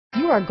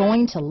are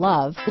going to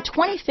love the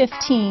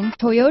 2015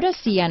 Toyota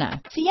Sienna.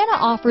 Sienna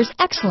offers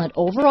excellent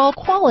overall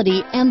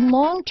quality and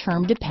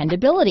long-term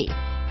dependability,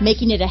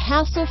 making it a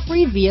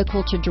hassle-free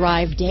vehicle to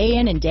drive day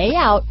in and day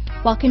out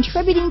while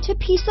contributing to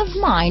peace of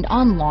mind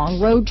on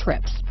long road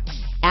trips.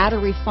 Add a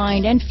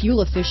refined and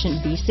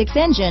fuel-efficient V6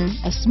 engine,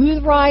 a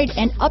smooth ride,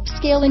 and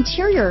upscale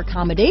interior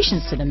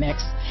accommodations to the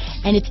mix,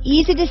 and it's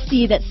easy to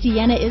see that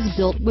Sienna is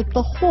built with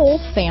the whole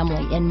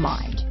family in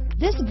mind.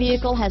 This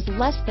vehicle has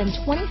less than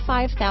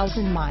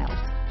 25,000 miles.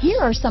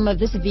 Here are some of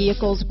this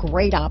vehicle's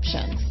great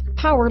options: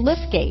 power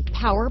liftgate,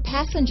 power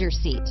passenger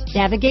seat,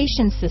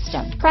 navigation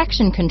system,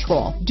 traction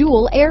control,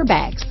 dual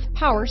airbags,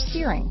 power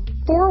steering,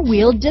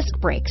 four-wheel disc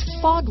brakes,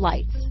 fog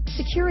lights,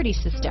 security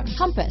system,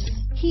 compass,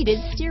 heated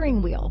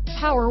steering wheel,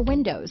 power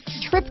windows,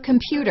 trip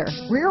computer,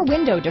 rear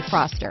window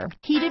defroster,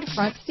 heated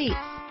front seats,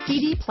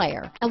 CD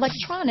player,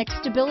 electronic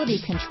stability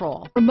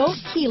control, remote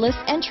keyless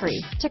entry,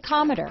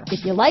 tachometer.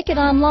 If you like it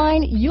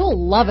online, you'll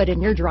love it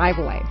in your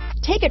driveway.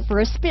 Take it for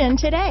a spin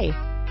today.